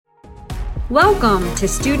Welcome to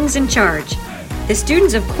Students in Charge. The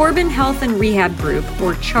students of Corbin Health and Rehab Group,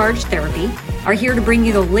 or Charge Therapy, are here to bring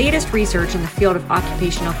you the latest research in the field of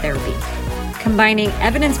occupational therapy. Combining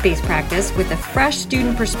evidence-based practice with a fresh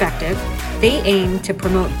student perspective, they aim to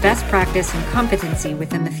promote best practice and competency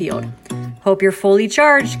within the field. Hope you're fully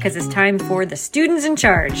charged because it's time for the Students in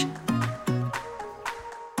Charge.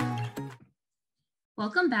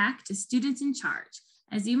 Welcome back to Students in Charge.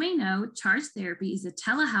 As you may know, Charge Therapy is a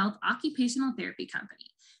telehealth occupational therapy company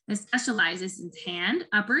that specializes in hand,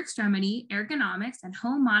 upper extremity, ergonomics, and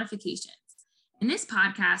home modifications. In this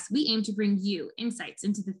podcast, we aim to bring you insights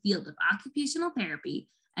into the field of occupational therapy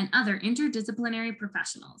and other interdisciplinary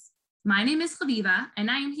professionals. My name is Khaviva,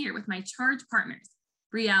 and I am here with my Charge partners,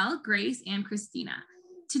 Brielle, Grace, and Christina.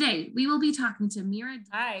 Today, we will be talking to Mira.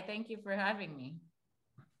 Hi, thank you for having me.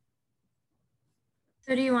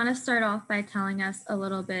 So do you want to start off by telling us a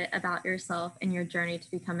little bit about yourself and your journey to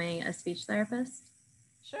becoming a speech therapist?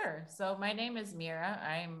 Sure. So my name is Mira.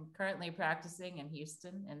 I'm currently practicing in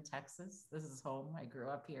Houston, in Texas. This is home. I grew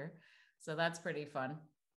up here. So that's pretty fun.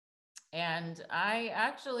 And I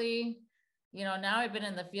actually, now I've been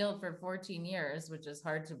in the field for 14 years, which is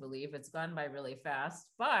hard to believe. It's gone by really fast.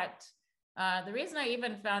 But the reason I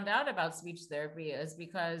even found out about speech therapy is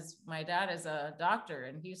because my dad is a doctor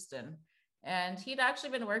in Houston. And he'd actually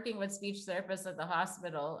been working with speech therapists at the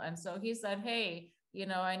hospital. And so he said, hey,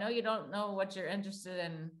 I know you don't know what you're interested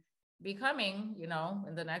in becoming,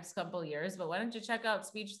 in the next couple of years, but why don't you check out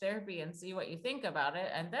speech therapy and see what you think about it?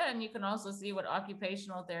 And then you can also see what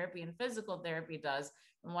occupational therapy and physical therapy does.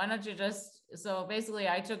 And why don't you so basically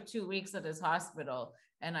I took 2 weeks at his hospital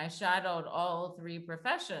and I shadowed all three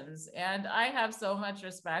professions. And I have so much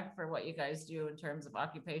respect for what you guys do in terms of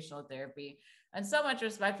occupational therapy and so much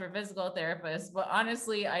respect for physical therapists. But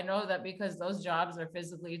honestly, I know that because those jobs are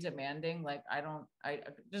physically demanding, I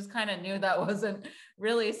just kind of knew that wasn't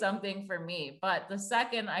really something for me. But the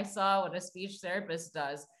second I saw what a speech therapist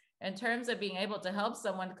does in terms of being able to help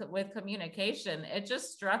someone with communication, it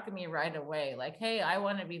just struck me right away. Like, hey, I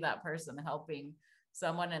want to be that person helping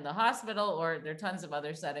someone in the hospital, or there are tons of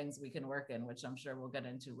other settings we can work in, which I'm sure we'll get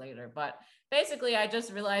into later. But basically, I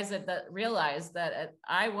just realized that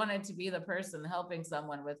I wanted to be the person helping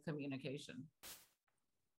someone with communication.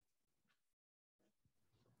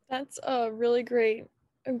 That's a really great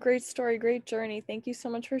story, great journey. Thank you so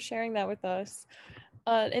much for sharing that with us.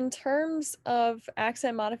 In terms of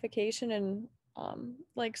accent modification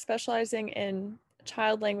and specializing in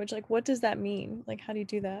child language, what does that mean? How do you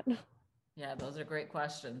do that? Yeah, those are great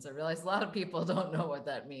questions. I realize a lot of people don't know what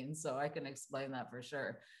that means, so I can explain that for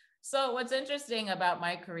sure. So what's interesting about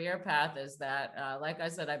my career path is that, like I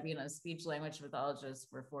said, I've been a speech language pathologist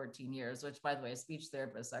for 14 years, which, by the way, speech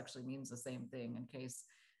therapist actually means the same thing in case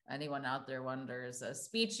anyone out there wonders.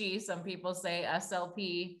 Speechy, some people say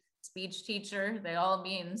SLP, speech teacher, they all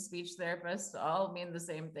mean speech therapist, all mean the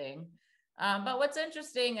same thing. But what's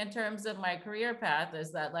interesting in terms of my career path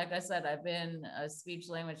is that, like I said, I've been a speech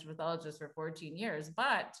language pathologist for 14 years,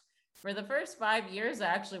 but for the first 5 years, I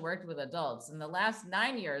actually worked with adults. In the last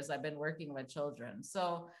 9 years, I've been working with children.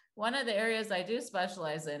 So one of the areas I do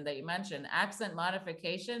specialize in that you mentioned, accent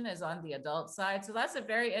modification, is on the adult side. So that's a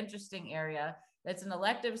very interesting area. It's an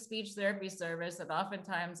elective speech therapy service that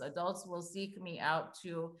oftentimes adults will seek me out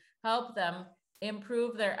to help them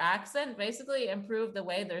improve their accent, basically improve the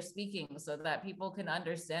way they're speaking so that people can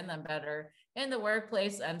understand them better in the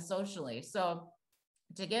workplace and socially. So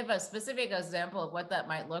to give a specific example of what that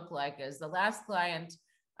might look like is the last client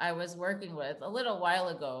I was working with a little while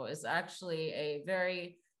ago is actually a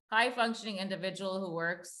very high functioning individual who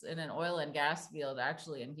works in an oil and gas field,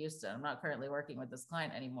 actually in Houston. I'm not currently working with this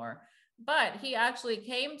client anymore. But he actually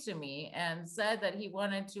came to me and said that he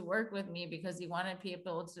wanted to work with me because he wanted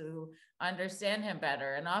people to understand him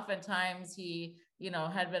better. And oftentimes he,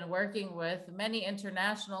 had been working with many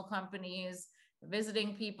international companies,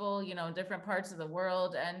 visiting people, in different parts of the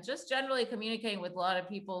world, and just generally communicating with a lot of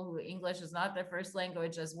people who English is not their first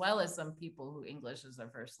language, as well as some people who English is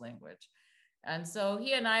their first language. And so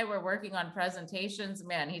he and I were working on presentations.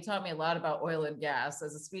 Man, he taught me a lot about oil and gas.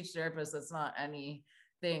 As a speech therapist, that's not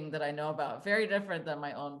anything that I know about, very different than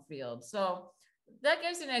my own field. So that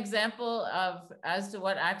gives you an example as to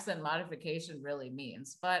what accent modification really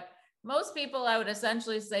means. But most people, I would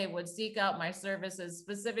essentially say, would seek out my services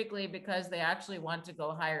specifically because they actually want to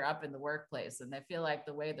go higher up in the workplace and they feel like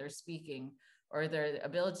the way they're speaking or their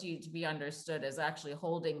ability to be understood is actually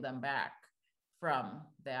holding them back from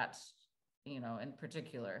that, in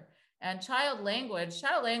particular. And child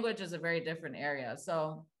language is a very different area.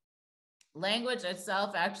 So language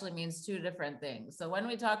itself actually means two different things. So when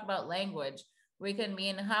we talk about language, We can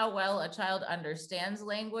mean how well a child understands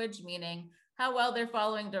language, meaning how well they're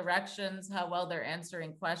following directions, how well they're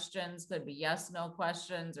answering questions, could be yes, no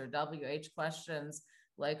questions or WH questions,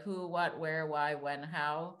 like who, what, where, why, when,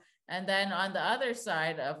 how. And then on the other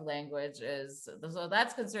side of language is, so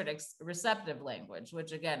that's considered receptive language,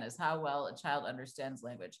 which again is how well a child understands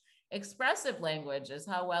language. Expressive language is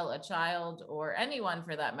how well a child, or anyone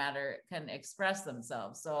for that matter, can express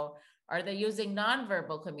themselves. So are they using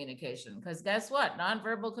nonverbal communication? Because guess what?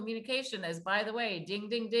 Nonverbal communication is, by the way, ding,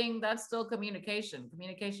 ding, ding, that's still communication.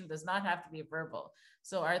 Communication does not have to be verbal.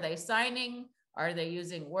 So are they signing? Are they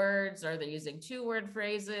using words? Are they using 2-word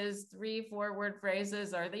phrases, 3, 4-word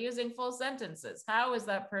phrases? Are they using full sentences? How is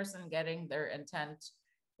that person getting their intent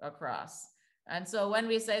across? And so when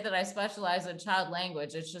we say that I specialize in child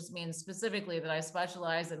language, it just means specifically that I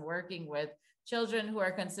specialize in working with children who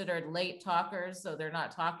are considered late talkers. So they're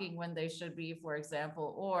not talking when they should be, for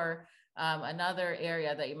example, or another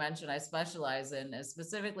area that you mentioned I specialize in is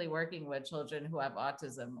specifically working with children who have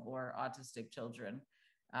autism or autistic children.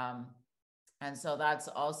 And so that's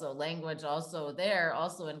also language also there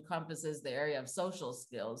also encompasses the area of social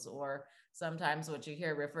skills, or sometimes what you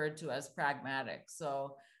hear referred to as pragmatic.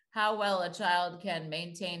 So how well a child can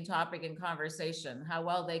maintain topic and conversation, how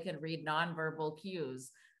well they can read nonverbal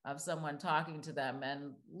cues of someone talking to them,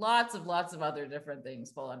 and lots of other different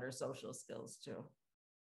things fall under social skills too.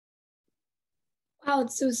 Wow,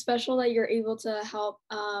 it's so special that you're able to help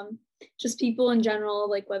just people in general,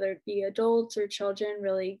 like whether it be adults or children,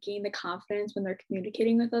 really gain the confidence when they're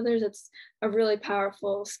communicating with others. It's a really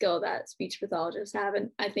powerful skill that speech pathologists have. And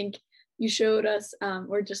I think you showed us,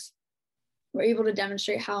 we're able to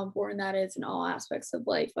demonstrate how important that is in all aspects of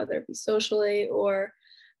life, whether it be socially or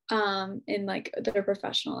in like their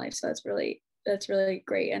professional life. So that's really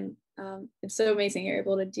great. And it's so amazing you're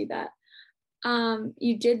able to do that.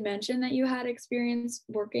 You did mention that you had experience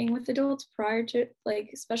working with adults prior to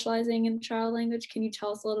like specializing in child language. Can you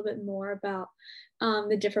tell us a little bit more about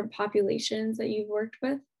the different populations that you've worked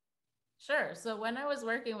with? Sure. So when I was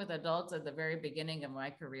working with adults at the very beginning of my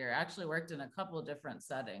career, I actually worked in a couple of different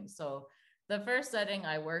settings. So the first setting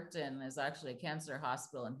I worked in is actually a cancer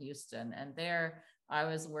hospital in Houston. And there I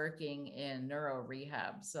was working in neuro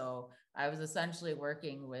rehab. So I was essentially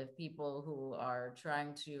working with people who are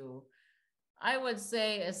trying to, I would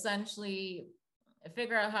say, essentially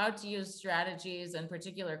figure out how to use strategies, and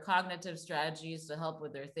particular cognitive strategies, to help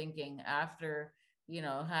with their thinking after,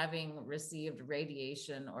 having received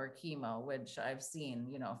radiation or chemo, which I've seen,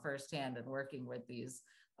 firsthand in working with these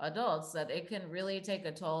adults, that it can really take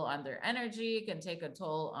a toll on their energy, it can take a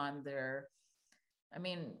toll on their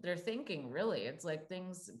thinking, really. It's like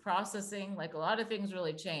things processing, like a lot of things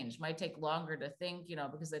really change, might take longer to think,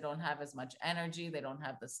 because they don't have as much energy, they don't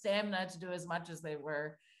have the stamina to do as much as they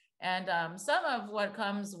were. And some of what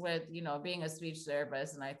comes with, being a speech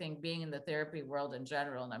therapist, and I think being in the therapy world in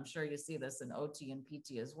general, and I'm sure you see this in OT and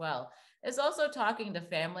PT as well, is also talking to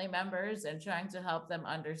family members and trying to help them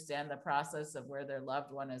understand the process of where their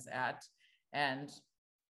loved one is at. And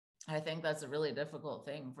I think that's a really difficult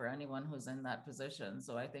thing for anyone who's in that position.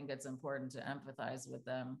 So I think it's important to empathize with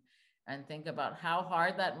them and think about how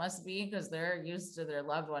hard that must be, because they're used to their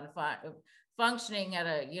loved one functioning at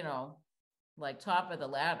a, like top of the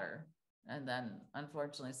ladder. And then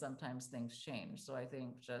unfortunately, sometimes things change. So I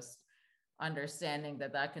think just understanding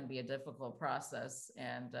that that can be a difficult process.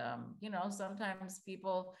 And, sometimes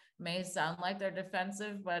people may sound like they're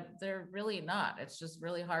defensive, but they're really not. It's just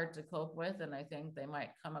really hard to cope with. And I think they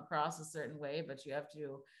might come across a certain way, but you have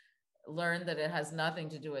to learn that it has nothing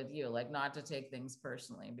to do with you, like not to take things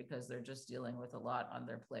personally, because they're just dealing with a lot on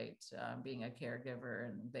their plate, being a caregiver,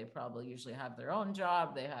 and they probably usually have their own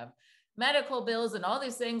job. They have medical bills and all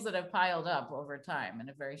these things that have piled up over time in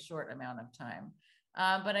a very short amount of time.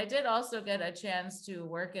 But I did also get a chance to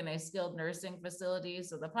work in a skilled nursing facility.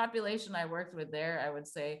 So the population I worked with there, I would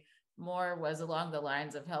say more was along the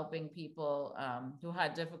lines of helping people who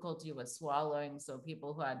had difficulty with swallowing. So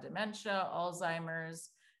people who had dementia, Alzheimer's.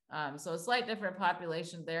 So a slight different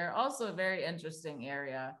population there. Also a very interesting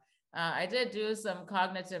area. I did do some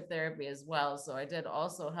cognitive therapy as well. So I did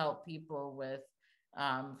also help people with,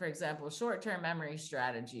 for example, short-term memory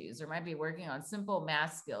strategies, or might be working on simple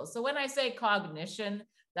math skills. So when I say cognition,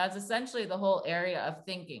 that's essentially the whole area of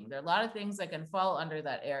thinking. There are a lot of things that can fall under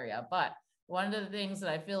that area. But one of the things that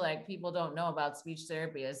I feel like people don't know about speech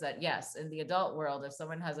therapy is that, yes, in the adult world, if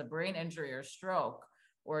someone has a brain injury or stroke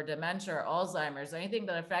or dementia or Alzheimer's, anything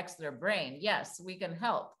that affects their brain, yes, we can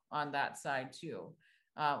help on that side too.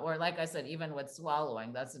 Or like I said, even with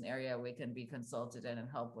swallowing, that's an area we can be consulted in and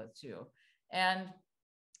help with too. And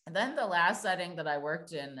And then the last setting that I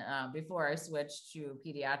worked in before I switched to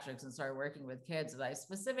pediatrics and started working with kids, that I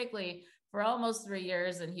specifically, for almost 3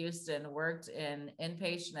 years in Houston, worked in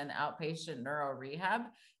inpatient and outpatient neuro rehab.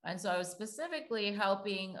 And so I was specifically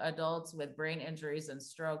helping adults with brain injuries and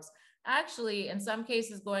strokes, actually, in some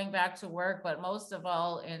cases going back to work, but most of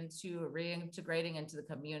all into reintegrating into the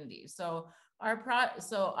community. So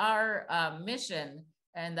our mission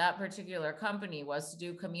and that particular company was to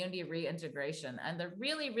do community reintegration. And the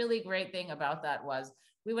really, really great thing about that was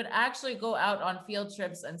we would actually go out on field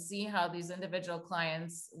trips and see how these individual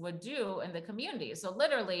clients would do in the community. So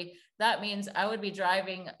literally, that means I would be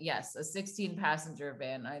driving, yes, a 16-passenger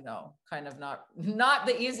van. I know, kind of not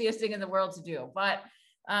the easiest thing in the world to do, but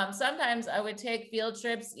sometimes I would take field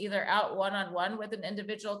trips either out one-on-one with an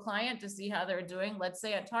individual client to see how they're doing, let's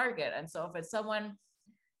say at Target. And so if it's someone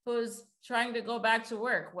who's trying to go back to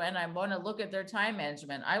work, when I want to look at their time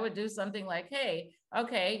management, I would do something like, hey,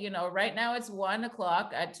 okay, you know, right now it's 1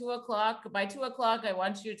 o'clock. At 2 o'clock, by 2 o'clock, I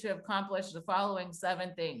want you to accomplish the following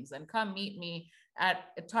 7 things and come meet me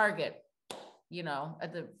at Target, you know,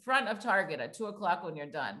 at the front of Target at 2 o'clock when you're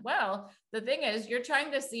done. Well, the thing is, you're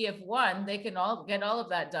trying to see if 1, they can all get all of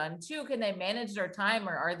that done. 2, can they manage their time,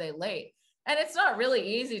 or are they late? And it's not really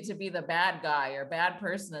easy to be the bad guy or bad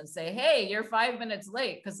person and say, hey, you're 5 minutes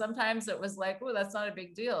late. Because sometimes it was like, oh, that's not a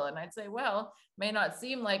big deal. And I'd say, well, may not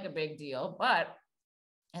seem like a big deal, but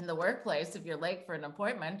in the workplace, if you're late for an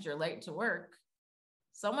appointment, you're late to work,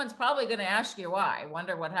 someone's probably going to ask you why,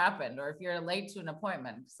 wonder what happened. Or if you're late to an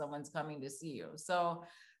appointment, someone's coming to see you. So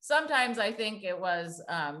sometimes I think it was,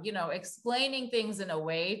 you know, explaining things in a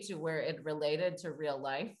way to where it related to real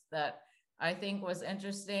life that I think was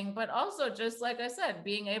interesting, but also just like I said,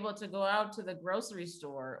 being able to go out to the grocery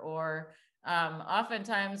store, or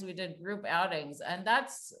oftentimes we did group outings. And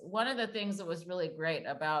that's one of the things that was really great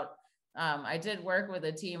about, I did work with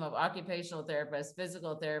a team of occupational therapists,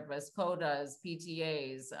 physical therapists, CODAs,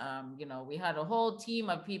 PTAs. You know, we had a whole team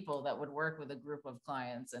of people that would work with a group of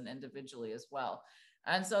clients and individually as well.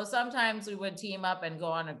 And so sometimes we would team up and go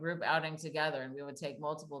on a group outing together, and we would take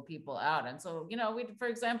multiple people out. And so, you know, we'd, for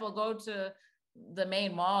example, go to the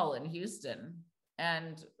main mall in Houston,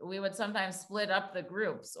 and we would sometimes split up the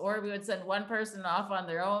groups, or we would send one person off on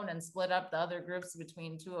their own and split up the other groups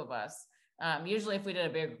between 2 of us. Usually if we did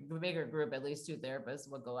a bigger group, at least 2 therapists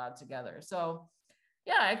would go out together. So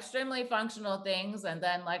yeah, extremely functional things. And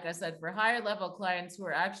then, like I said, for higher level clients who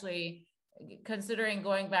are actually considering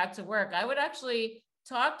going back to work, I would actually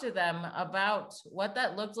talk to them about what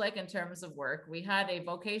that looked like in terms of work. We had a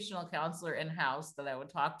vocational counselor in-house that I would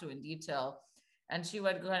talk to in detail, and she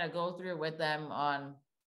would kind of go through with them on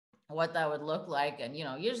what that would look like. And, you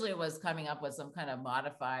know, usually it was coming up with some kind of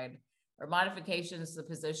modifications to the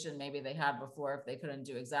position maybe they had before if they couldn't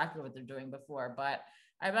do exactly what they're doing before. But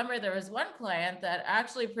I remember there was one client that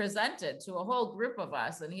actually presented to a whole group of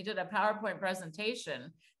us, and he did a PowerPoint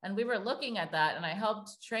presentation, and we were looking at that, and I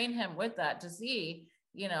helped train him with that to see,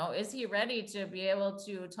 you know, is he ready to be able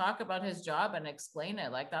to talk about his job and explain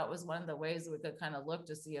it? Like, that was one of the ways we could kind of look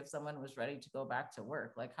to see if someone was ready to go back to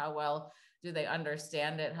work. Like, how well do they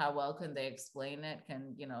understand it? How well can they explain it?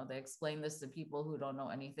 Can, you know, they explain this to people who don't know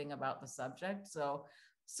anything about the subject?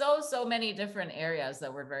 So many different areas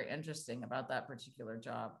that were very interesting about that particular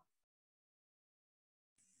job.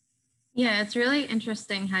 Yeah, it's really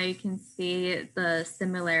interesting how you can see the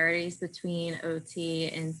similarities between OT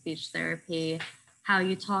and speech therapy, how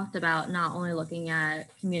you talked about not only looking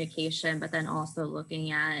at communication, but then also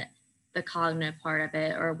looking at the cognitive part of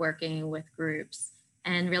it, or working with groups,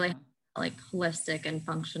 and really like holistic and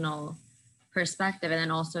functional perspective, and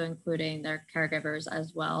then also including their caregivers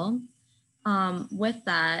as well. With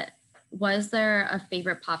that, was there a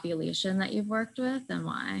favorite population that you've worked with, and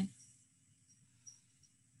why?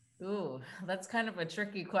 Ooh, that's kind of a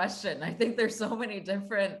tricky question. I think there's so many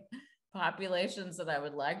different populations that I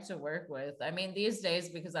would like to work with. I mean, these days,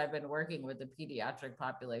 because I've been working with the pediatric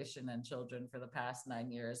population and children for the past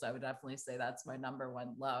 9 years, I would definitely say that's my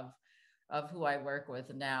 #1 love of who I work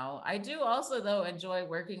with now. I do also, though, enjoy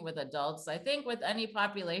working with adults. I think with any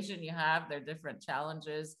population you have, there are different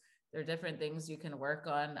challenges. There are different things you can work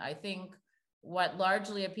on. I think what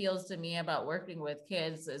largely appeals to me about working with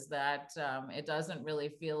kids is that it doesn't really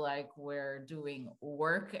feel like we're doing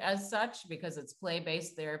work as such, because it's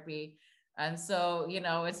play-based therapy. And so, you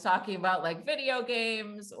know, it's talking about like video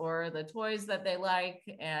games or the toys that they like.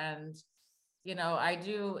 And, you know, I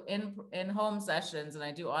do in-home sessions, and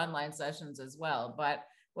I do online sessions as well. But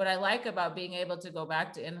what I like about being able to go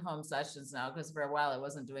back to in-home sessions now, because for a while I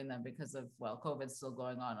wasn't doing them because of, well, COVID's still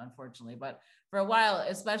going on, unfortunately, but for a while,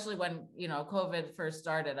 especially when, you know, COVID first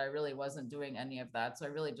started, I really wasn't doing any of that. So I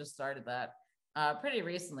really just started that pretty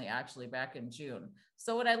recently, actually, back in June.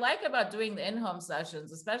 So what I like about doing the in-home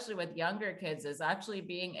sessions, especially with younger kids, is actually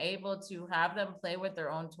being able to have them play with their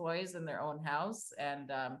own toys in their own house. And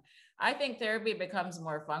I think therapy becomes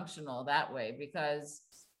more functional that way because,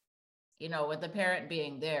 you know, with the parent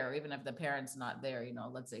being there, even if the parent's not there, you know,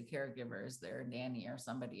 let's say caregivers, their nanny or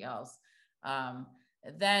somebody else,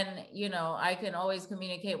 then, you know, I can always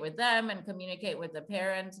communicate with them and communicate with the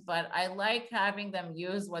parents, but I like having them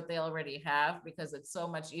use what they already have because it's so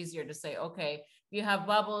much easier to say, okay, if you have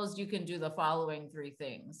bubbles, you can do the following 3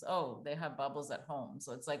 things. Oh, they have bubbles at home.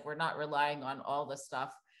 So it's like, we're not relying on all the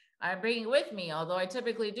stuff I'm bringing with me, although I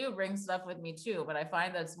typically do bring stuff with me too, but I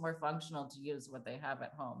find that it's more functional to use what they have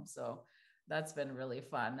at home. So that's been really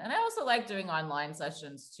fun. And I also like doing online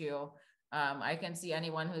sessions too. I can see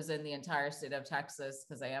anyone who's in the entire state of Texas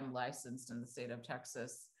because I am licensed in the state of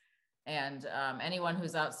Texas, and anyone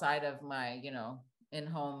who's outside of my, you know,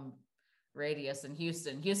 in-home radius in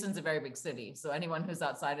Houston. Houston's a very big city, so anyone who's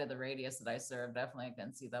outside of the radius that I serve, definitely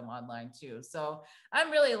can see them online too. So I'm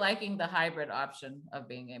really liking the hybrid option of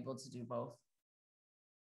being able to do both.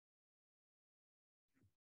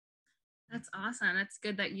 That's awesome. That's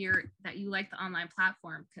good that you like the online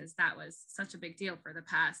platform, because that was such a big deal for the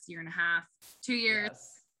past 1.5 years, 2 years,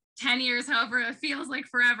 yes. 10 years, however, it feels like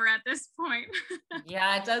forever at this point.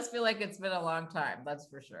 Yeah, it does feel like it's been a long time. That's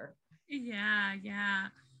for sure. Yeah.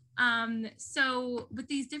 So with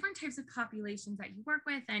these different types of populations that you work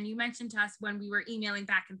with, and you mentioned to us when we were emailing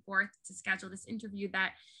back and forth to schedule this interview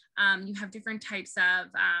that you have different types of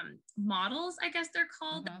models, I guess they're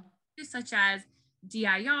called, such as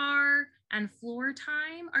DIR and floor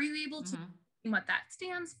time. Are you able to what that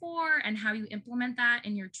stands for and how you implement that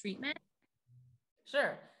in your treatment?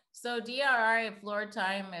 Sure. So DRI, floor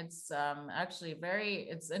time, it's actually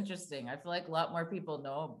it's interesting. I feel like a lot more people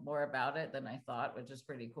know more about it than I thought, which is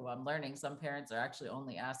pretty cool. I'm learning some parents are actually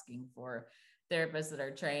only asking for therapists that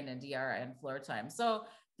are trained in DRI and floor time. So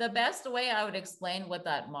the best way I would explain what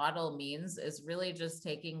that model means is really just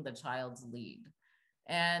taking the child's lead.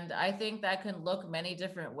 And I think that can look many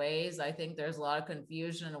different ways. I think there's a lot of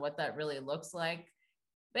confusion in what that really looks like.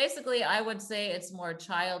 Basically, I would say it's more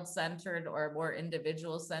child-centered or more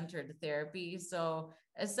individual-centered therapy. So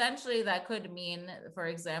essentially that could mean, for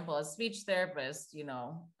example, a speech therapist, you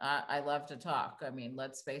know, I love to talk. I mean,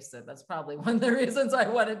 let's face it, that's probably one of the reasons I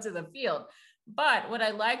went into the field. But what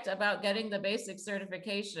I liked about getting the basic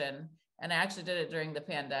certification, and I actually did it during the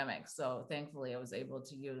pandemic, so thankfully I was able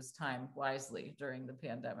to use time wisely during the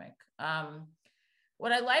pandemic.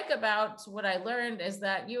 What I like about what I learned is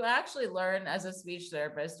that you actually learn as a speech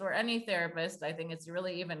therapist or any therapist. I think it's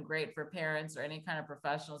really even great for parents or any kind of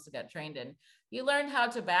professionals to get trained in. You learn how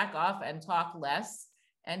to back off and talk less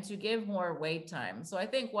and to give more wait time. So I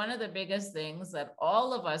think one of the biggest things that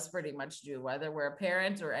all of us pretty much do, whether we're a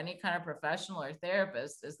parent or any kind of professional or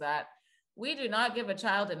therapist, is that we do not give a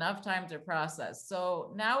child enough time to process.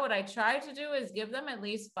 So now what I try to do is give them at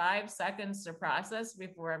least 5 seconds to process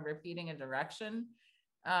before I'm repeating a direction.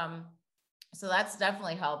 So that's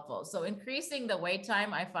definitely helpful. So increasing the wait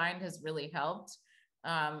time, I find, has really helped.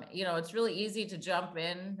 You know, it's really easy to jump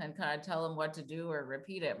in and kind of tell them what to do or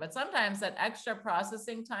repeat it. But sometimes that extra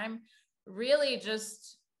processing time really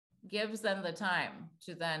just gives them the time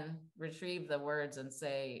to then retrieve the words and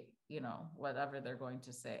say, you know, whatever they're going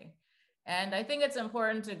to say. And I think it's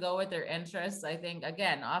important to go with their interests. I think,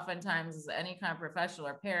 again, oftentimes as any kind of professional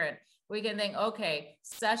or parent, we can think, okay,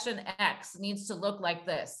 session X needs to look like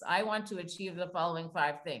this. I want to achieve the following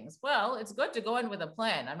 5 things. Well, it's good to go in with a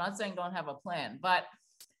plan. I'm not saying don't have a plan, but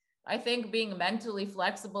I think being mentally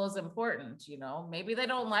flexible is important. You know, maybe they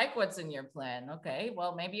don't like what's in your plan. Okay,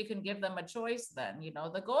 well, maybe you can give them a choice then. You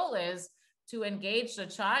know, the goal is to engage the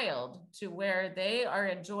child to where they are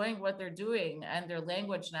enjoying what they're doing and their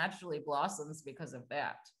language naturally blossoms because of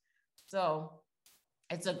that. So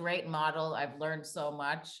it's a great model. I've learned so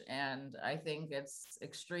much, and I think it's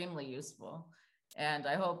extremely useful. And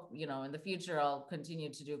I hope, you know, in the future, I'll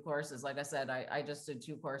continue to do courses. Like I said, I just did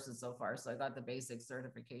 2 courses so far. So I got the basic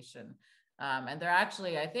certification. And they're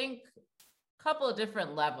actually, I think, a couple of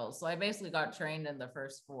different levels. So I basically got trained in the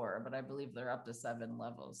first 4, but I believe they're up to 7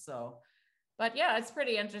 levels. So, but yeah, it's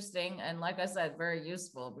pretty interesting. And like I said, very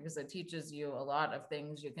useful because it teaches you a lot of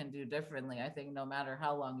things you can do differently, I think, no matter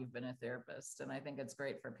how long you've been a therapist. And I think it's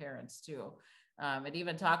great for parents too. It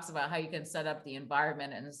even talks about how you can set up the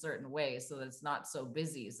environment in a certain way so that it's not so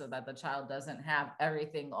busy, so that the child doesn't have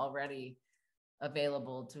everything already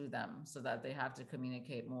available to them so that they have to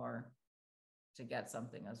communicate more to get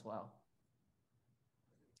something as well.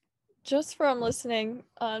 Just from listening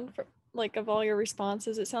on like of all your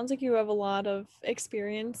responses, it sounds like you have a lot of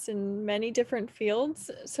experience in many different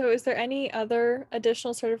fields. So is there any other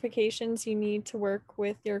additional certifications you need to work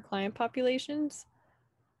with your client populations?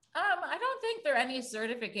 I don't think there are any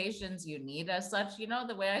certifications you need as such. You know,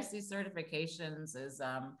 the way I see certifications is,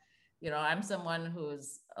 I'm someone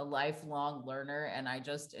who's a lifelong learner, and I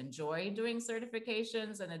just enjoy doing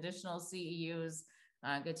certifications and additional CEUs,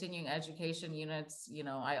 continuing education units. You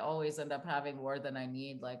know, I always end up having more than I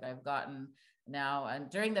need. Like I've gotten now, and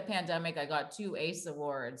during the pandemic, I got 2 ACE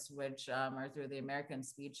awards, which are through the American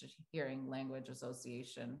Speech Hearing Language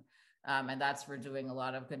Association. And that's for doing a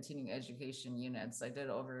lot of continuing education units. I did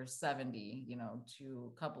over 70,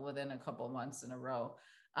 within a couple months in a row.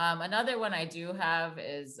 Another one I do have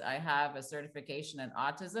is I have a certification in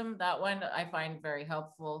autism. That one I find very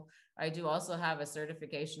helpful. I do also have a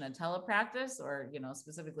certification in telepractice, or,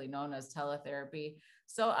 specifically known as teletherapy.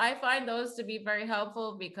 So I find those to be very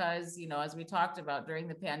helpful because, as we talked about during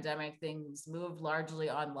the pandemic, things moved largely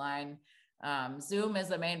online. Zoom is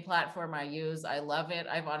the main platform I use. I love it.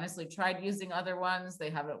 I've honestly tried using other ones. They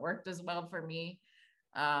haven't worked as well for me.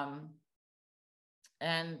 I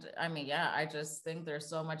just think there's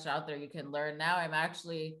so much out there you can learn. Now I'm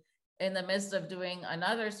actually in the midst of doing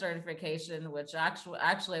another certification, which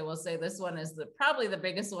actually I will say this one is probably the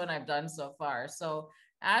biggest one I've done so far. So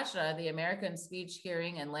ASHA, the American Speech,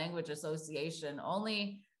 Hearing, and Language Association,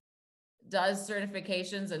 only does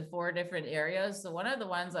certifications in 4 different areas. So one of the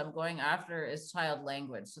ones I'm going after is child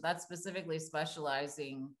language. So that's specifically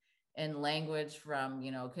specializing in language from,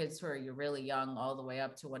 kids who are really young all the way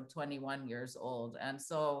up to 21 years old. And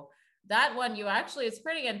so that one, it's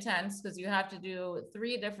pretty intense because you have to do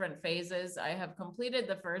 3 different phases. I have completed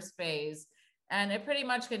the first phase, and it pretty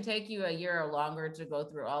much can take you a year or longer to go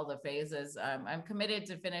through all the phases. I'm committed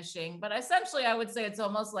to finishing, but essentially I would say it's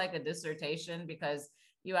almost like a dissertation because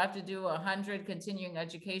you have to do 100 continuing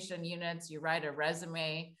education units, you write a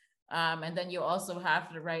resume, and then you also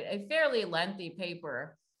have to write a fairly lengthy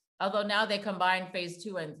paper. Although now they combine phase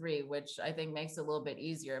 2 and 3, which I think makes it a little bit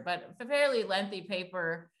easier, but a fairly lengthy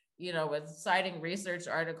paper, with citing research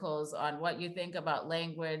articles on what you think about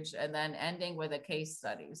language, and then ending with a case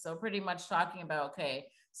study. So pretty much talking about, okay,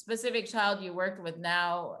 specific child you're working with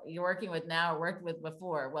now, or worked with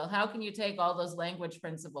before. Well, how can you take all those language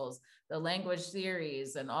principles, the language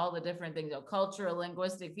theories, and all the different things, cultural,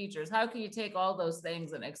 linguistic features? How can you take all those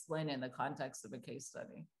things and explain it in the context of a case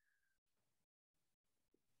study?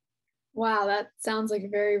 Wow, that sounds like a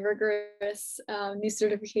very rigorous new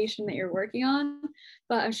certification that you're working on.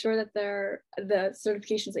 But I'm sure that the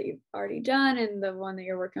certifications that you've already done and the one that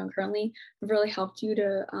you're working on currently have really helped you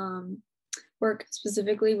to work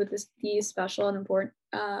specifically with these special and important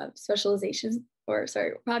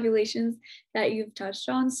populations that you've touched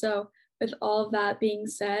on. So with all of that being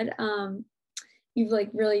said, you've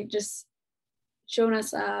really just shown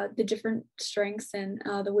us the different strengths and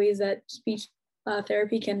the ways that speech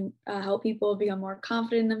therapy can help people become more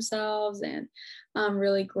confident in themselves and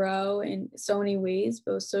really grow in so many ways,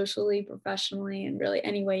 both socially, professionally, and really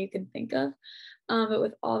any way you can think of. But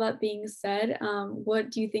with all that being said, what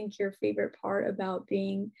do you think your favorite part about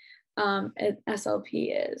being at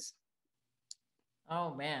SLP is?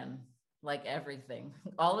 Oh man, like everything,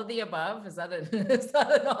 all of the above. Is that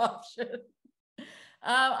an option?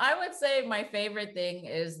 I would say my favorite thing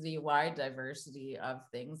is the wide diversity of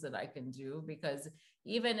things that I can do, because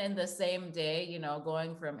even in the same day,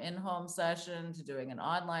 going from in-home session to doing an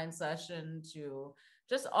online session to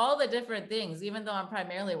just all the different things, even though I'm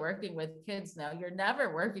primarily working with kids now, you're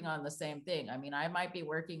never working on the same thing. I mean, I might be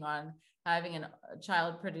working on having a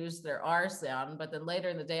child produce their R sound, but then later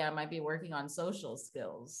in the day, I might be working on social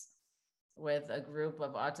skills with a group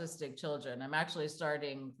of autistic children. I'm actually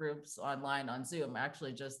starting groups online on Zoom,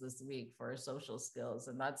 actually just this week, for social skills.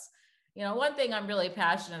 And that's, one thing I'm really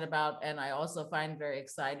passionate about, and I also find very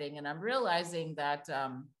exciting. And I'm realizing that,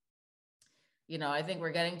 I think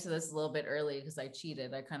we're getting to this a little bit early because I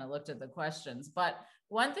cheated. I kind of looked at the questions. But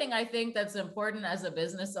one thing I think that's important as a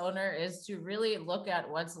business owner is to really look at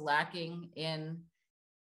what's lacking in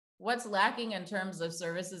terms of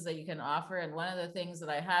services that you can offer. And one of the things that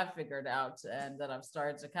I have figured out and that I've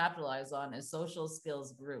started to capitalize on is social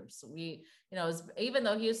skills groups. We, even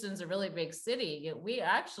though Houston's a really big city, we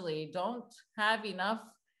actually don't have enough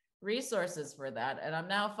resources for that. And I'm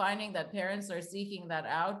now finding that parents are seeking that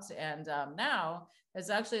out. And now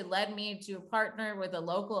it's actually led me to partner with a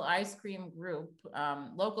local ice cream group,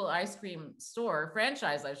 local ice cream store,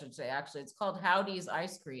 franchise, I should say, actually. It's called Howdy's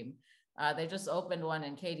Ice Cream. They just opened one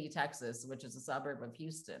in Katy, Texas, which is a suburb of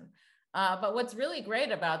Houston. But what's really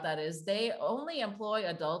great about that is they only employ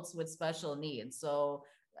adults with special needs. So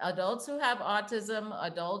adults who have autism,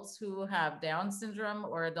 adults who have Down syndrome,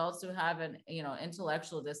 or adults who have an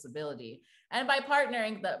intellectual disability. And by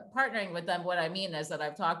partnering with them, what I mean is that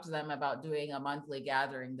I've talked to them about doing a monthly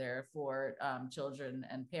gathering there for children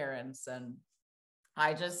and parents. And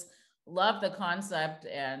I just love the concept.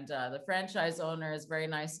 And the franchise owner is a very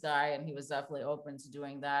nice guy, and he was definitely open to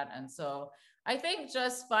doing that. And so I think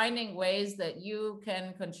just finding ways that you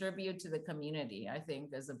can contribute to the community, I think,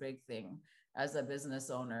 is a big thing as a business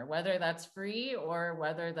owner, whether that's free or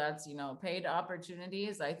whether that's, paid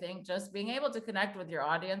opportunities. I think just being able to connect with your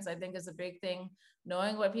audience, I think, is a big thing,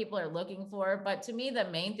 knowing what people are looking for. But to me, the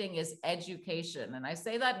main thing is education. And I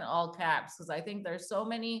say that in all caps because I think there's so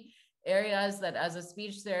many areas that as a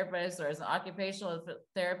speech therapist or as an occupational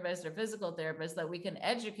therapist or physical therapist that we can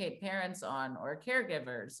educate parents on, or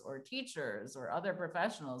caregivers or teachers or other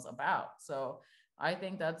professionals about. So I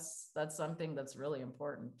think that's something that's really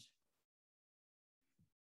important.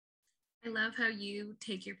 I love how you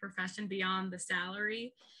take your profession beyond the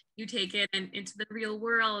salary. You take it into the real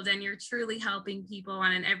world, and you're truly helping people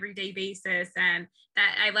on an everyday basis. And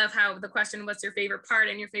that, I love how the question, what's your favorite part?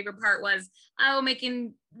 And your favorite part was,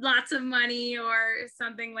 making lots of money or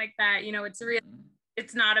something like that.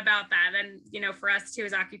 It's not about that. And, for us too,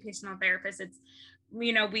 as occupational therapists, it's,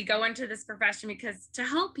 we go into this profession because to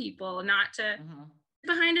help people, not to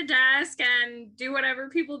behind a desk and do whatever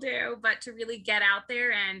people do, but to really get out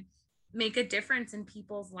there and make a difference in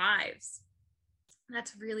people's lives.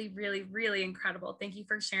 That's really, really, really incredible. Thank you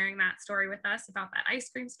for sharing that story with us about that ice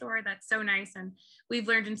cream store. That's so nice. And we've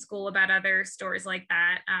learned in school about other stores like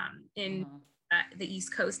that in the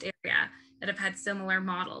East Coast area that have had similar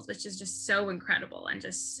models, which is just so incredible and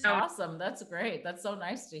just so awesome. That's great. That's so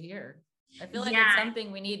nice to hear. I feel like it's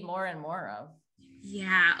something we need more and more of.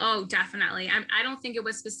 Yeah. Oh, definitely. I don't think it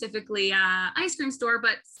was specifically ice cream store,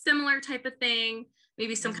 but similar type of thing.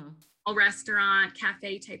 Maybe some kind of restaurant,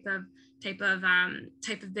 cafe type of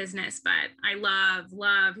business. But I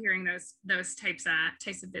love hearing those types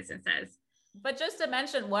of businesses. But just to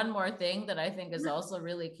mention one more thing that I think is also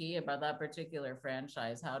really key about that particular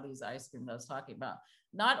franchise, Howdy's Ice Cream that I was talking about.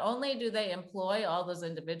 Not only do they employ all those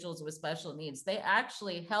individuals with special needs, they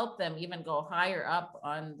actually help them even go higher up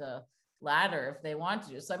on the ladder if they want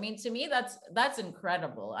to. So, I mean, to me, that's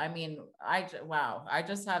incredible. I mean, I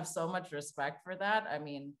just have so much respect for that. I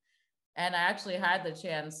mean, and I actually had the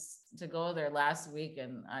chance to go there last week,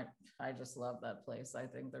 and I just love that place. I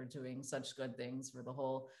think they're doing such good things for the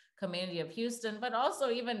whole community of Houston, but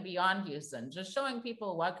also even beyond Houston, just showing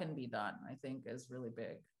people what can be done, I think is really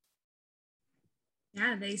big.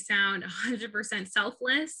 Yeah, they sound 100%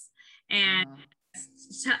 selfless and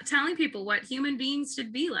telling people what human beings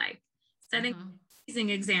should be like, setting an amazing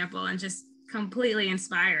example and just completely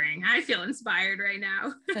inspiring. I feel inspired right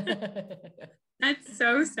now. That's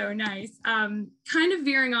so nice. Kind of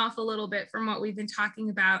veering off a little bit from what we've been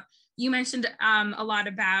talking about. You mentioned a lot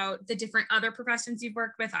about the different other professions you've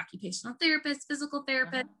worked with, occupational therapists, physical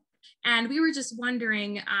therapists. And we were just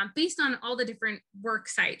wondering, based on all the different work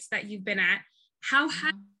sites that you've been at, how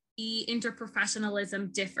has the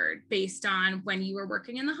interprofessionalism differed based on when you were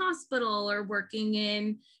working in the hospital or working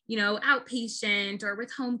in, outpatient or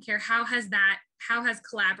with home care? How has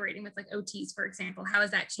collaborating with like OTs, for example, how has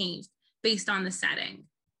that changed based on the setting?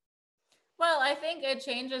 Well, I think it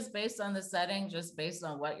changes based on the setting, just based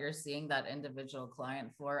on what you're seeing that individual client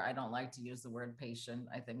for. I don't like to use the word patient.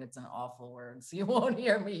 I think it's an awful word, so you won't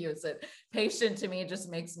hear me use it. Patient to me just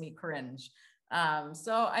makes me cringe.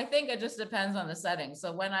 So I think it just depends on the setting.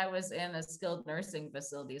 So when I was in a skilled nursing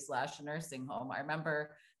facility / nursing home, I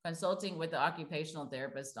remember consulting with the occupational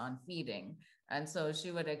therapist on feeding. And so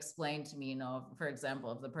she would explain to me, for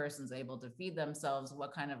example, if the person's able to feed themselves,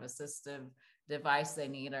 what kind of assistive device they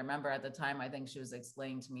need. I remember at the time, I think she was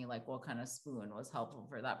explaining to me like what kind of spoon was helpful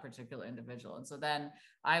for that particular individual. And so then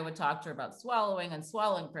I would talk to her about swallowing and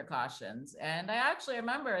swallowing precautions. And I actually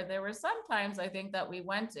remember there were some times I think that we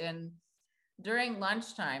went in during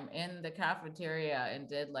lunchtime in the cafeteria and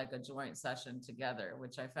did like a joint session together,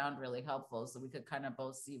 which I found really helpful. So we could kind of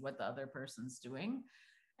both see what the other person's doing.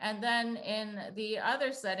 And then in the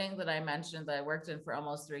other setting that I mentioned that I worked in for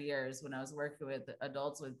almost 3 years when I was working with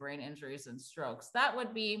adults with brain injuries and strokes, that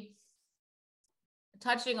would be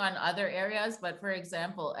touching on other areas. But for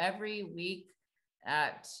example, every week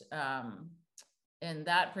in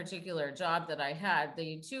that particular job that I had,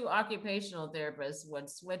 the 2 occupational therapists would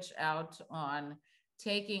switch out on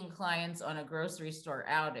taking clients on a grocery store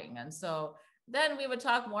outing. And so then we would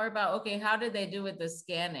talk more about, okay, how did they do with the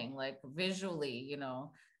scanning? Like visually, you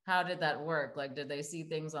know, how did that work? Like, did they see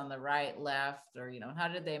things on the right, left, or, you know, how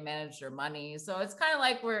did they manage their money? So it's kind of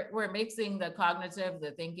like we're mixing the cognitive,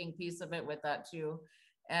 the thinking piece of it with that too.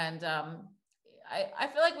 And I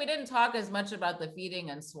feel like we didn't talk as much about the feeding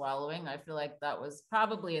and swallowing. I feel like that was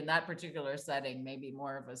probably in that particular setting, maybe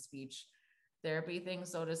more of a speech therapy thing,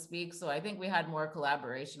 so to speak. So I think we had more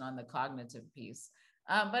collaboration on the cognitive piece.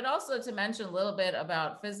 But also to mention a little bit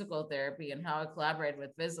about physical therapy and how I collaborated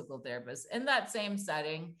with physical therapists in that same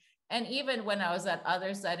setting. And even when I was at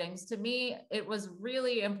other settings, to me, it was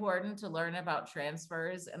really important to learn about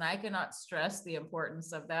transfers. And I cannot stress the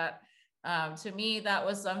importance of that. To me, that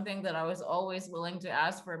was something that I was always willing to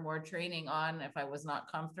ask for more training on if I was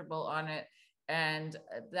not comfortable on it. And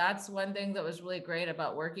that's one thing that was really great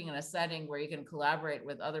about working in a setting where you can collaborate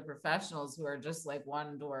with other professionals who are just like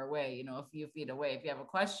one door away, you know, a few feet away. If you have a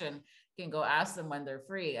question, you can go ask them when they're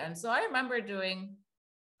free. And so I remember doing,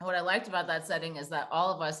 what I liked about that setting is that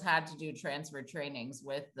all of us had to do transfer trainings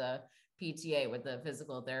with the PTA, with the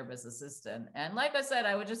physical therapist assistant. And like I said,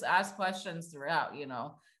 I would just ask questions throughout, you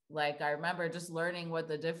know, like I remember just learning what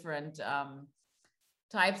the different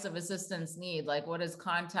types of assistance need, like what is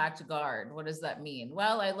contact guard? What does that mean?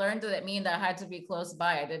 Well, I learned that it meant I had to be close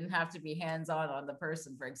by. I didn't have to be hands-on on the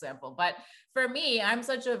person, for example. But for me, I'm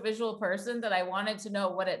such a visual person that I wanted to know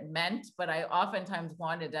what it meant, but I oftentimes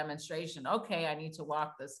wanted a demonstration. Okay, I need to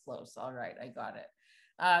walk this close. All right, I got it.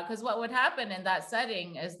 Because what would happen in that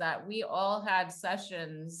setting is that we all had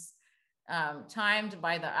sessions timed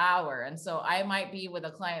by the hour. And so I might be with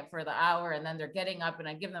a client for the hour and then they're getting up and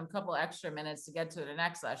I give them a couple extra minutes to get to the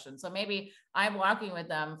next session. So maybe I'm walking with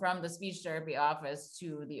them from the speech therapy office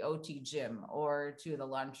to the OT gym or to the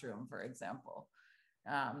lunchroom, for example.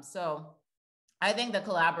 So I think the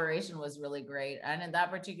collaboration was really great. And in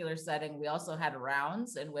that particular setting, we also had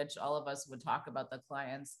rounds in which all of us would talk about the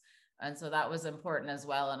clients. And so that was important as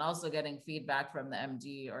well. And also getting feedback from the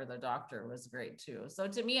MD or the doctor was great too. So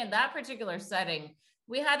to me, in that particular setting,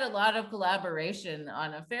 we had a lot of collaboration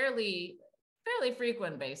on a fairly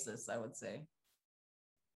frequent basis, I would say.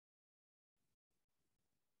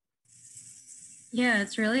 Yeah,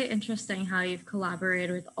 it's really interesting how you've collaborated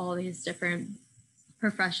with all these different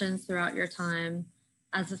professions throughout your time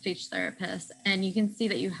as a speech therapist. And you can see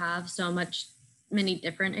that you have many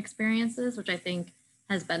different experiences, which I think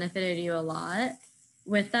has benefited you a lot.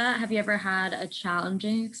 With that, have you ever had a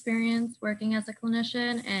challenging experience working as a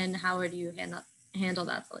clinician, and how would you handle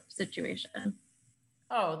that situation?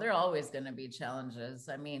 Oh, there are always going to be challenges.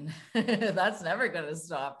 I mean, that's never going to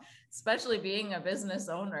stop, especially being a business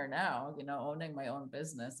owner now, you know, owning my own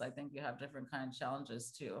business. I think you have different kind of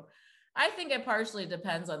challenges too. I think it partially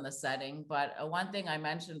depends on the setting, but one thing I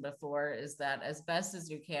mentioned before is that as best as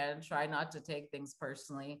you can, try not to take things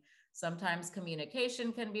personally. Sometimes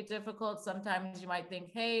communication can be difficult. Sometimes you might think,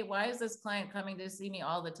 hey, why is this client coming to see me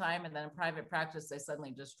all the time? And then in private practice, they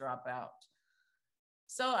suddenly just drop out.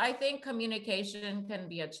 So I think communication can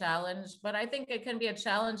be a challenge, but I think it can be a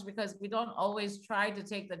challenge because we don't always try to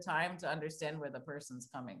take the time to understand where the person's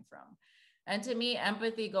coming from. And to me,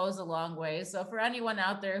 empathy goes a long way. So for anyone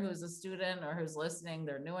out there who's a student or who's listening,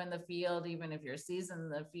 they're new in the field, even if you're seasoned in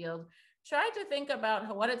the field, try to think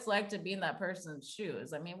about what it's like to be in that person's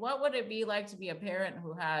shoes. I mean, what would it be like to be a parent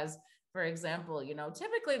who has, for example, you know,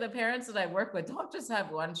 typically the parents that I work with don't just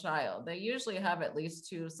have one child. They usually have at least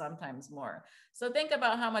two, sometimes more. So think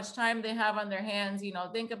about how much time they have on their hands. You know,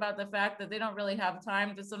 think about the fact that they don't really have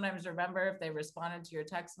time to sometimes remember if they responded to your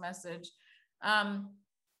text message.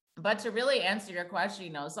 But to really answer your question,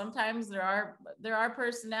 you know, sometimes there are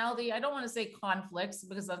personality, I don't want to say conflicts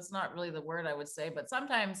because that's not really the word I would say, but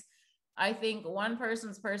sometimes I think one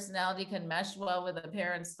person's personality can mesh well with a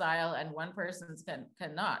parent's style and one person's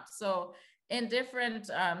cannot. So in different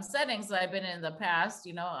settings that I've been in the past,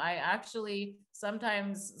 you know, I actually,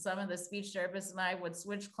 sometimes some of the speech therapists and I would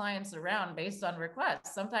switch clients around based on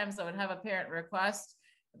requests. Sometimes I would have a parent request,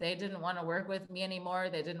 they didn't want to work with me anymore.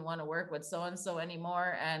 They didn't want to work with so-and-so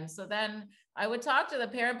anymore. And so then I would talk to the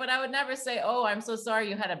parent, but I would never say, oh, I'm so sorry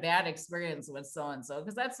you had a bad experience with so-and-so,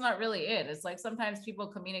 because that's not really it. It's like sometimes people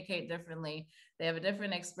communicate differently. They have a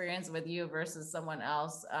different experience with you versus someone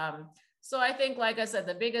else. So I think, like I said,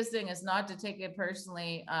 the biggest thing is not to take it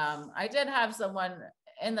personally. I did have someone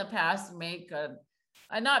in the past make a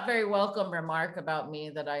not very welcome remark about me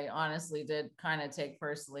that I honestly did kind of take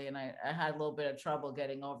personally. And I had a little bit of trouble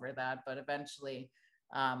getting over that, but eventually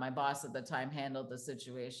my boss at the time handled the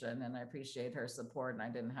situation, and I appreciate her support, and I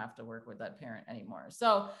didn't have to work with that parent anymore.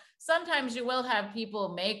 So sometimes you will have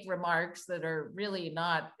people make remarks that are really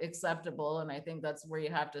not acceptable. And I think that's where you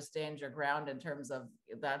have to stand your ground in terms of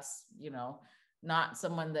that's, not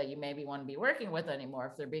someone that you maybe want to be working with anymore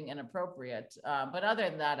if they're being inappropriate. But other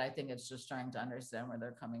than that, I think it's just trying to understand where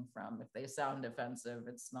they're coming from. If they sound defensive,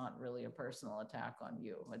 it's not really a personal attack on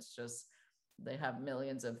you. It's just, they have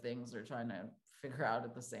millions of things they're trying to figure out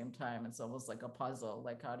at the same time. It's almost like a puzzle.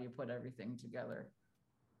 Like, how do you put everything together?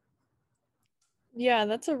 Yeah,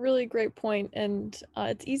 that's a really great point. And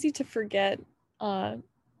it's easy to forget.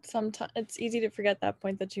 Sometimes it's easy to forget that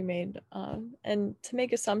point that you made, and to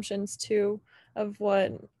make assumptions too of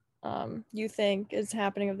what you think is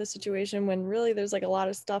happening of the situation when really there's like a lot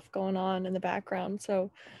of stuff going on in the background. So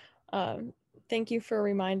thank you for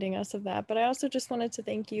reminding us of that. But I also just wanted to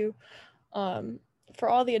thank you for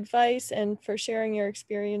all the advice and for sharing your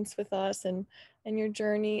experience with us and your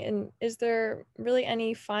journey. And is there really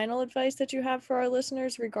any final advice that you have for our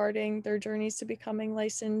listeners regarding their journeys to becoming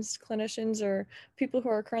licensed clinicians or people who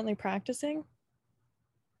are currently practicing?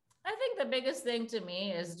 I think the biggest thing to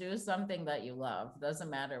me is do something that you love.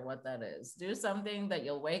 Doesn't matter what that is. Do something that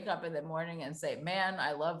you'll wake up in the morning and say, man,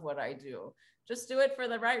 I love what I do. Just do it for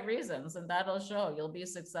the right reasons, and that'll show. You'll be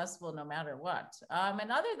successful no matter what.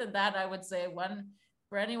 And other than that, I would say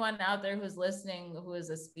for anyone out there who's listening, who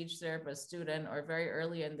is a speech therapist student or very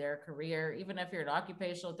early in their career, even if you're an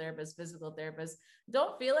occupational therapist, physical therapist,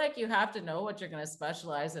 don't feel like you have to know what you're going to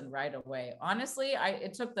specialize in right away. Honestly,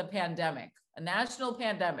 it took the pandemic, a national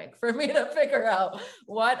pandemic, for me to figure out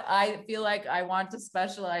what I feel like I want to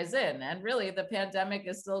specialize in. And really, the pandemic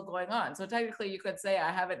is still going on. So technically, you could say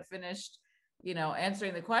I haven't finished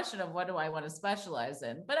answering the question of what do I want to specialize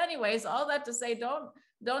in. But anyways, all that to say,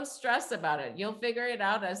 don't stress about it. You'll figure it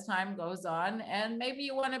out as time goes on. And maybe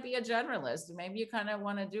you want to be a generalist. Maybe you kind of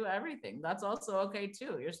want to do everything. That's also okay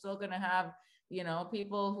too. You're still going to have,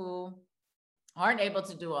 people who aren't able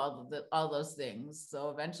to do all those things.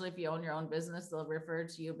 So eventually, if you own your own business, they'll refer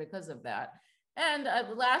to you because of that. And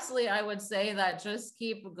lastly, I would say that just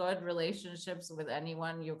keep good relationships with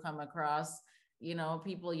anyone you come across.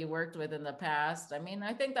 People you worked with in the past. I mean,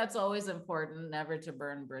 I think that's always important, never to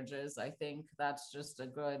burn bridges. I think that's just a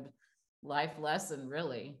good life lesson,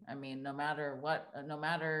 really. I mean, no matter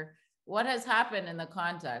what has happened in the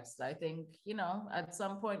context, I think, at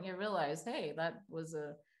some point you realize, hey, that was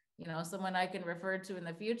someone I can refer to in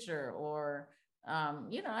the future, or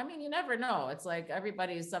you never know. It's like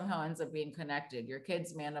everybody somehow ends up being connected. Your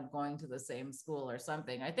kids may end up going to the same school or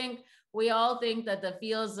something. I think we all think that the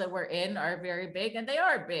fields that we're in are very big, and they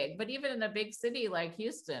are big, but even in a big city like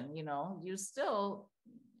Houston, you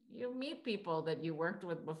meet people that you worked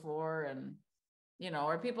with before, and,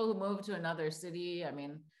 or people who move to another city. I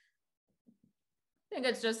mean, I think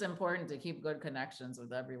it's just important to keep good connections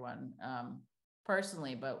with everyone,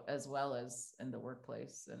 personally, but as well as in the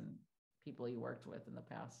workplace and people you worked with in the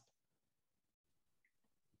past.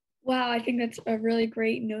 Wow, I think that's a really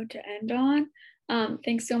great note to end on.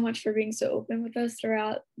 Thanks so much for being so open with us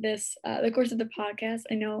throughout this, the course of the podcast.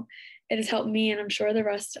 I know it has helped me, and I'm sure the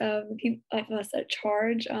rest of the people of us at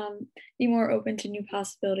Charge be more open to new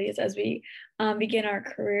possibilities as we begin our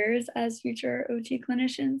careers as future OT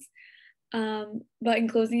clinicians. But in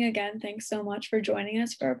closing, again, thanks so much for joining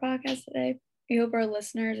us for our podcast today. We hope our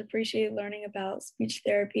listeners appreciate learning about speech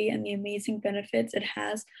therapy and the amazing benefits it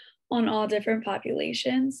has on all different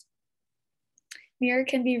populations. Mira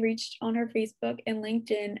can be reached on her Facebook and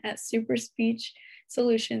LinkedIn at Super Speech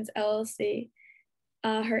Solutions LLC,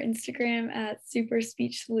 her Instagram at Super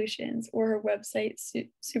Speech Solutions, or her website,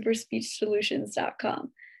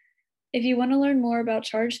 superspeechsolutions.com. If you want to learn more about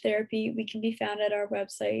Charge Therapy, we can be found at our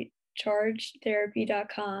website,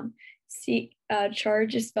 chargetherapy.com.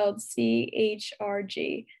 Charge is spelled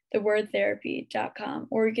CHRG, the word therapy.com,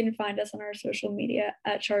 or you can find us on our social media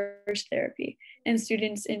at Charge Therapy and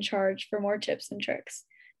Students in Charge for more tips and tricks.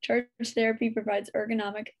 Charge Therapy provides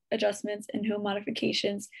ergonomic adjustments and home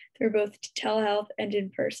modifications through both telehealth and in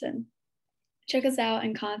person. Check us out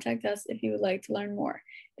and contact us if you would like to learn more.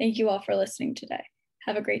 Thank you all for listening today.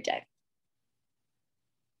 Have a great day.